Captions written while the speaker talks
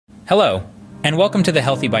Hello, and welcome to the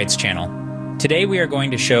Healthy Bites channel. Today we are going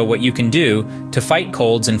to show what you can do to fight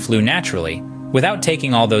colds and flu naturally without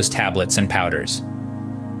taking all those tablets and powders.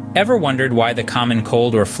 Ever wondered why the common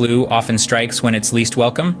cold or flu often strikes when it's least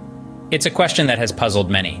welcome? It's a question that has puzzled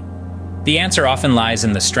many. The answer often lies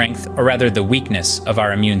in the strength, or rather the weakness, of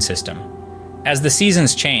our immune system. As the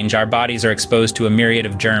seasons change, our bodies are exposed to a myriad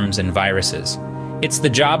of germs and viruses. It's the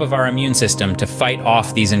job of our immune system to fight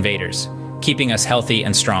off these invaders, keeping us healthy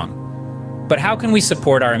and strong. But how can we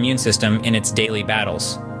support our immune system in its daily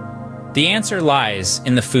battles? The answer lies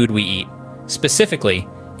in the food we eat, specifically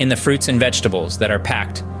in the fruits and vegetables that are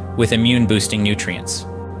packed with immune-boosting nutrients.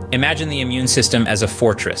 Imagine the immune system as a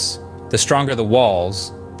fortress. The stronger the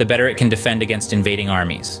walls, the better it can defend against invading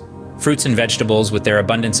armies. Fruits and vegetables, with their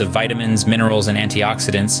abundance of vitamins, minerals, and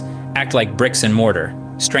antioxidants, act like bricks and mortar,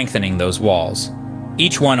 strengthening those walls.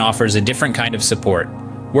 Each one offers a different kind of support,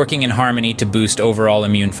 working in harmony to boost overall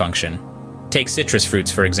immune function. Take citrus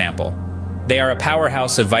fruits, for example. They are a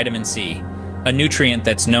powerhouse of vitamin C, a nutrient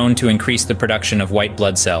that's known to increase the production of white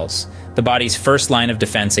blood cells, the body's first line of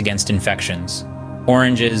defense against infections.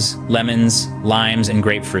 Oranges, lemons, limes, and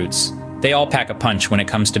grapefruits, they all pack a punch when it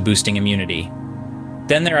comes to boosting immunity.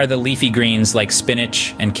 Then there are the leafy greens like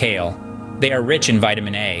spinach and kale. They are rich in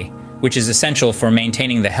vitamin A, which is essential for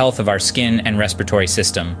maintaining the health of our skin and respiratory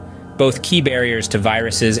system, both key barriers to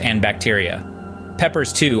viruses and bacteria.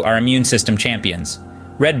 Peppers, too, are immune system champions.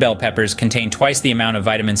 Red bell peppers contain twice the amount of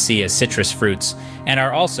vitamin C as citrus fruits and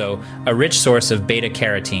are also a rich source of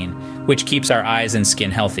beta-carotene, which keeps our eyes and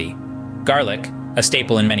skin healthy. Garlic, a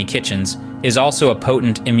staple in many kitchens, is also a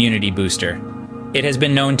potent immunity booster. It has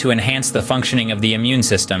been known to enhance the functioning of the immune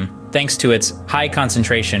system thanks to its high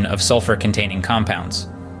concentration of sulfur-containing compounds.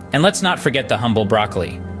 And let's not forget the humble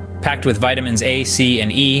broccoli. Packed with vitamins A, C,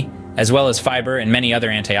 and E, as well as fiber and many other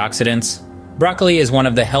antioxidants, broccoli is one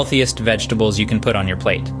of the healthiest vegetables you can put on your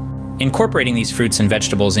plate. Incorporating these fruits and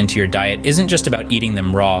vegetables into your diet isn't just about eating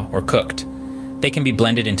them raw or cooked. They can be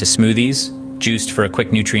blended into smoothies, juiced for a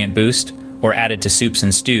quick nutrient boost, or added to soups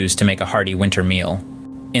and stews to make a hearty winter meal.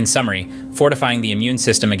 In summary, fortifying the immune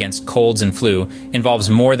system against colds and flu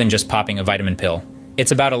involves more than just popping a vitamin pill.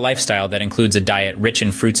 It's about a lifestyle that includes a diet rich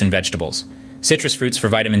in fruits and vegetables. Citrus fruits for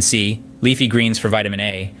vitamin C, leafy greens for vitamin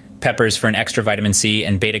A, peppers for an extra vitamin C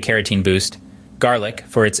and beta-carotene boost, garlic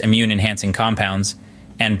for its immune-enhancing compounds,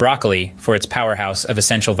 and broccoli for its powerhouse of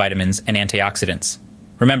essential vitamins and antioxidants.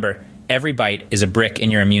 Remember, every bite is a brick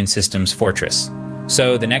in your immune system's fortress.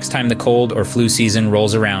 So the next time the cold or flu season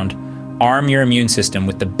rolls around, arm your immune system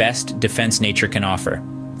with the best defense nature can offer: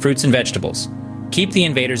 fruits and vegetables. Keep the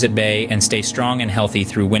invaders at bay and stay strong and healthy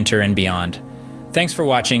through winter and beyond. Thanks for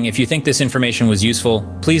watching. If you think this information was useful,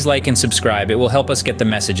 please like and subscribe. It will help us get the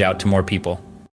message out to more people.